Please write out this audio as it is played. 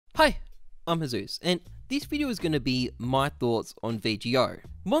Hi, I'm Heyzeus, and this video is going to be my thoughts on VGO.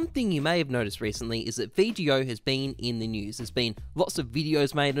 One thing you may have noticed recently is that VGO has been in the news. There's been lots of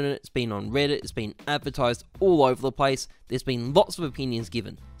videos made on it, it's been on Reddit, it's been advertised all over the place, there's been lots of opinions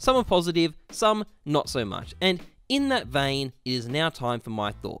given. Some are positive, some not so much, and in that vein, it is now time for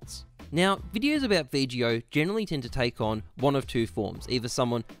my thoughts. Now, videos about VGO generally tend to take on one of two forms. Either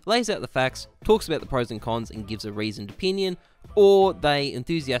someone lays out the facts, talks about the pros and cons, and gives a reasoned opinion, or they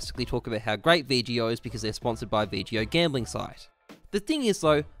enthusiastically talk about how great VGO is because they're sponsored by a VGO gambling site. The thing is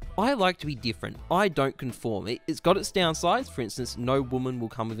though, I like to be different. I don't conform. It's got its downsides. For instance, no woman will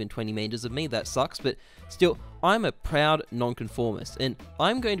come within 20 meters of me. That sucks, but still, I'm a proud nonconformist, and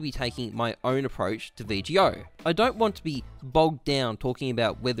I'm going to be taking my own approach to VGO. I don't want to be bogged down talking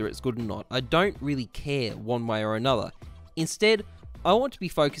about whether it's good or not. I don't really care one way or another. Instead, I want to be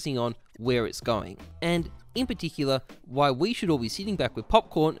focusing on where it's going, and in particular, why we should all be sitting back with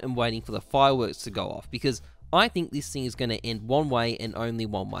popcorn and waiting for the fireworks to go off, because I think this thing is going to end one way and only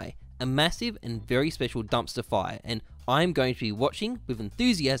one way. A massive and very special dumpster fire, and I'm going to be watching with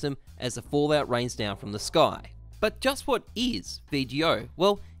enthusiasm as the fallout rains down from the sky. But just what is VGO?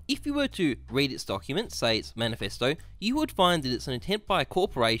 Well, if you were to read its document, say its manifesto, you would find that it's an attempt by a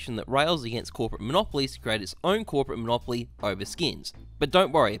corporation that rails against corporate monopolies to create its own corporate monopoly over skins. But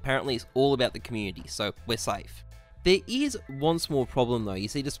don't worry, apparently it's all about the community, so we're safe. There is one small problem though. You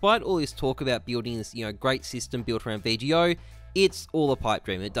see, despite all this talk about building this, great system built around VGO, it's all a pipe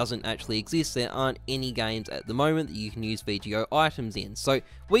dream. It doesn't actually exist. There aren't any games at the moment that you can use VGO items in. So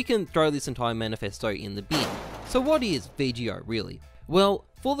we can throw this entire manifesto in the bin. So what is VGO really? Well,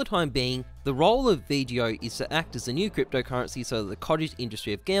 for the time being, the role of VGO is to act as a new cryptocurrency so that the cottage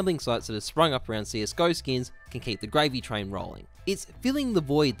industry of gambling sites that have sprung up around CSGO skins can keep the gravy train rolling. It's filling the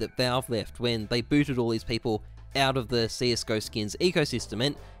void that Valve left when they booted all these people out of the CSGO skins ecosystem,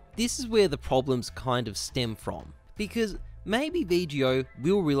 and this is where the problems kind of stem from. Because maybe VGO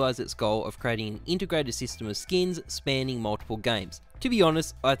will realise its goal of creating an integrated system of skins spanning multiple games. To be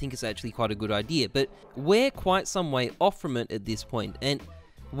honest, I think it's actually quite a good idea, but we're quite some way off from it at this point, and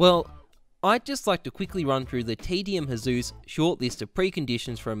well, I'd just like to quickly run through the TDM Heyzeus short list of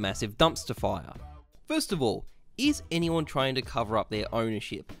preconditions for a massive dumpster fire. First of all, is anyone trying to cover up their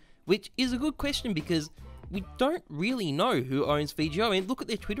ownership? Which is a good question because we don't really know who owns VGO, and look at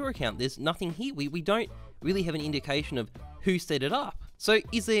their Twitter account, there's nothing here. We don't really have an indication of who set it up. So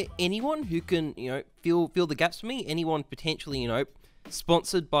is there anyone who can, fill the gaps for me? Anyone potentially,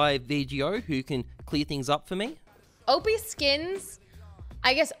 sponsored by VGO who can clear things up for me? OP Skins,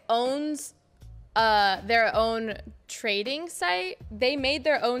 I guess, owns their own trading site. They made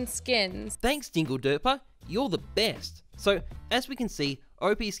their own skins. Thanks, Dingle Derper. You're the best. So, as we can see,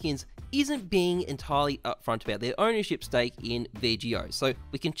 OP Skins isn't being entirely upfront about their ownership stake in VGO, so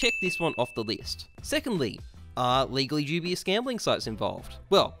we can check this one off the list. Secondly, are legally dubious gambling sites involved?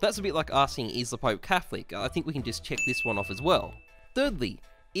 Well, that's a bit like asking, is the Pope Catholic? I think we can just check this one off as well. Thirdly,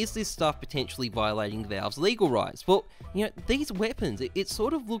 is this stuff potentially violating Valve's legal rights? Well, these weapons, it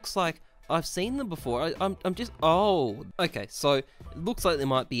sort of looks like I've seen them before. Oh, okay, so it looks like there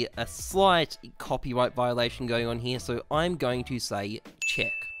might be a slight copyright violation going on here, so I'm going to say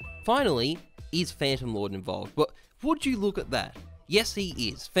check. Finally, is Phantom Lord involved? But would you look at that? Yes, he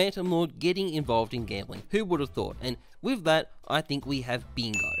is. Phantom Lord getting involved in gambling. Who would have thought? And with that, I think we have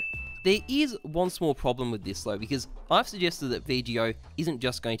bingo. There is one small problem with this though, because I've suggested that VGO isn't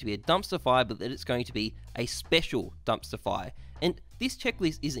just going to be a dumpster fire, but that it's going to be a special dumpster fire. And this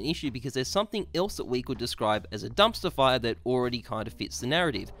checklist is an issue because there's something else that we could describe as a dumpster fire that already kind of fits the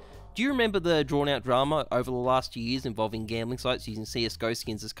narrative. Do you remember the drawn-out drama over the last 2 years involving gambling sites using CSGO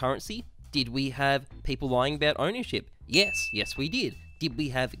skins as currency? Did we have people lying about ownership? Yes we did. Did we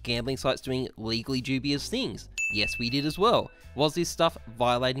have gambling sites doing legally dubious things? Yes, we did as well. Was this stuff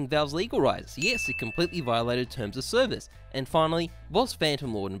violating Valve's legal rights? Yes, it completely violated terms of service. And finally, was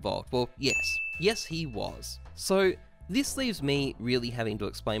Phantom Lord involved? Well, yes he was. So this leaves me really having to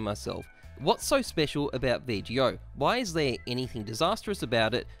explain myself. What's so special about VGO? Why is there anything disastrous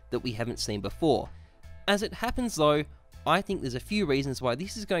about it that we haven't seen before? As it happens though, I think there's a few reasons why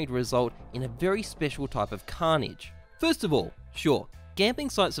this is going to result in a very special type of carnage. First of all, sure, gambling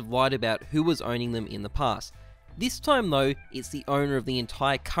sites have lied about who was owning them in the past. This time though, it's the owner of the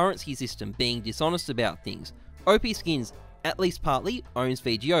entire currency system being dishonest about things. OP Skins, at least partly, owns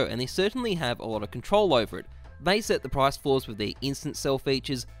VGO, and they certainly have a lot of control over it. They set the price floors with their instant sell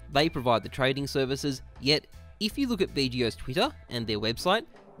features, they provide the trading services, yet if you look at VGO's Twitter and their website,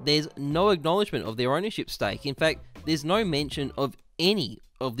 there's no acknowledgement of their ownership stake. In fact, there's no mention of any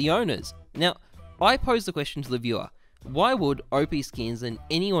of the owners. Now, I pose the question to the viewer, why would OP Skins and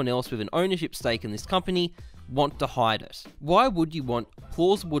anyone else with an ownership stake in this company want to hide it? Why would you want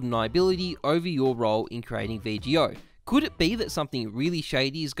plausible deniability over your role in creating VGO? Could it be that something really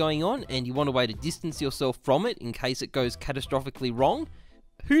shady is going on and you want a way to distance yourself from it in case it goes catastrophically wrong?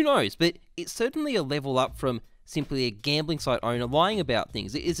 Who knows, but it's certainly a level up from simply a gambling site owner lying about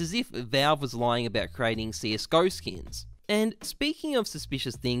things. It's as if Valve was lying about creating CSGO skins. And speaking of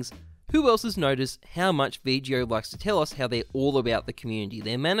suspicious things, who else has noticed how much VGO likes to tell us how they're all about the community?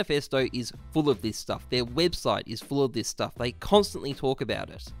 Their manifesto is full of this stuff. Their website is full of this stuff. They constantly talk about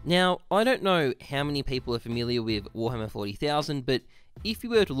it. Now, I don't know how many people are familiar with Warhammer 40,000, but if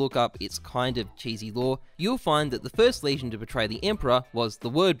you were to look up its kind of cheesy lore, you'll find that the first legion to betray the Emperor was the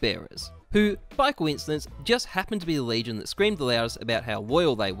Word Bearers, who, by coincidence, just happened to be the legion that screamed the loudest about how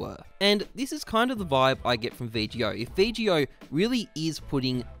loyal they were. And this is kind of the vibe I get from VGO. If VGO really is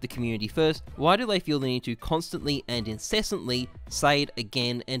putting the community first, why do they feel the need to constantly and incessantly say it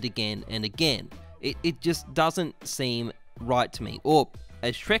again and again and again? It just doesn't seem right to me. Or,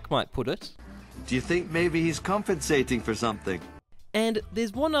 as Shrek might put it, do you think maybe he's compensating for something? And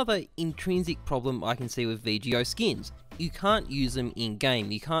there's one other intrinsic problem I can see with VGO skins. You can't use them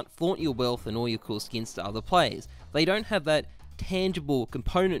in-game. You can't flaunt your wealth and all your cool skins to other players. They don't have that tangible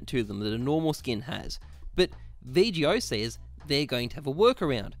component to them that a normal skin has. But VGO says they're going to have a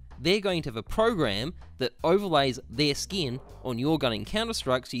workaround. They're going to have a program that overlays their skin on your gun in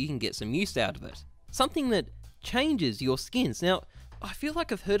Counter-Strike so you can get some use out of it. Something that changes your skins. Now, I feel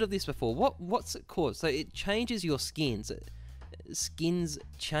like I've heard of this before. What's it called? So it changes your skins. Skins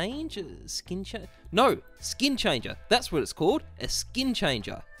change? No, skin changer. That's what it's called, a skin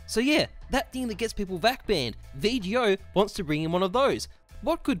changer. So yeah, that thing that gets people VAC banned, VGO wants to bring in one of those.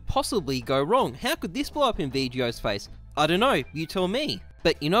 What could possibly go wrong? How could this blow up in VGO's face? I don't know, you tell me.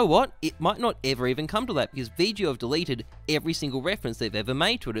 But you know what? It might not ever even come to that because VGO have deleted every single reference they've ever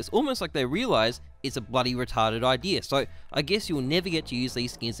made to it. It's almost like they realise it's a bloody retarded idea. So I guess you'll never get to use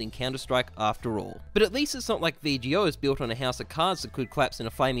these skins in Counter-Strike after all. But at least it's not like VGO is built on a house of cards that could collapse in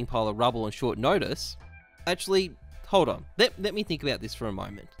a flaming pile of rubble on short notice. Actually, hold on. Let me think about this for a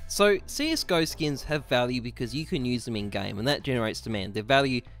moment. So CSGO skins have value because you can use them in game and that generates demand. Their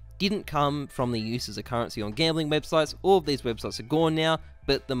value didn't come from the use as a currency on gambling websites. All of these websites are gone now,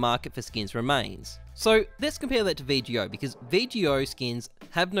 but the market for skins remains. So let's compare that to VGO, because VGO skins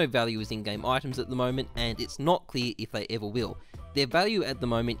have no value as in-game items at the moment, and it's not clear if they ever will. Their value at the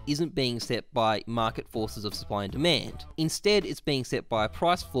moment isn't being set by market forces of supply and demand. Instead, it's being set by a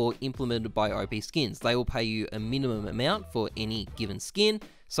price floor implemented by OP Skins. They will pay you a minimum amount for any given skin,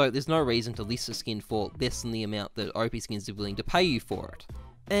 so there's no reason to list a skin for less than the amount that OP Skins are willing to pay you for it.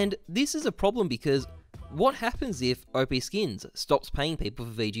 And this is a problem because what happens if OP Skins stops paying people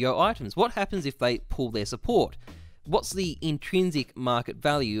for VGO items? What happens if they pull their support? What's the intrinsic market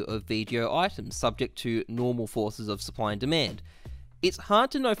value of VGO items subject to normal forces of supply and demand? It's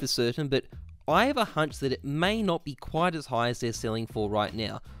hard to know for certain, but I have a hunch that it may not be quite as high as they're selling for right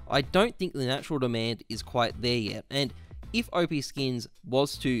now. I don't think the natural demand is quite there yet, and if OP Skins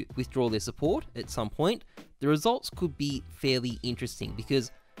was to withdraw their support at some point, the results could be fairly interesting because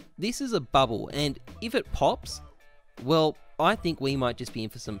this is a bubble, and if it pops, well, I think we might just be in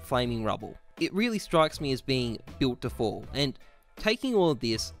for some flaming rubble. It really strikes me as being built to fall, and taking all of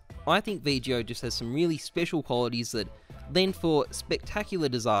this, I think VGO just has some really special qualities that lend for spectacular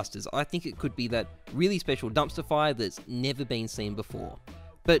disasters. I think it could be that really special dumpster fire that's never been seen before.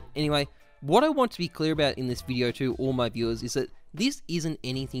 But anyway, what I want to be clear about in this video to all my viewers is that this isn't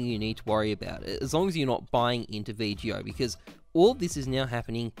anything you need to worry about, as long as you're not buying into VGO, because all of this is now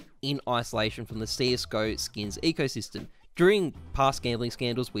happening in isolation from the CSGO skins ecosystem. During past gambling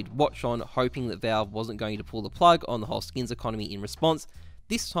scandals, we'd watch on hoping that Valve wasn't going to pull the plug on the whole skins economy in response.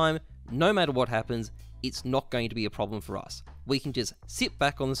 This time, no matter what happens, it's not going to be a problem for us. We can just sit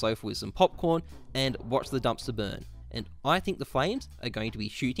back on the sofa with some popcorn and watch the dumpster burn. And I think the flames are going to be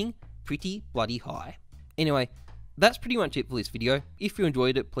shooting pretty bloody high. Anyway, that's pretty much it for this video. If you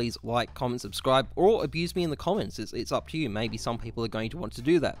enjoyed it, please like, comment, subscribe, or abuse me in the comments. It's up to you. Maybe some people are going to want to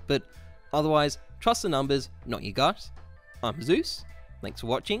do that. But otherwise, trust the numbers, not your gut. I'm Heyzeus. Thanks for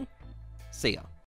watching. See ya.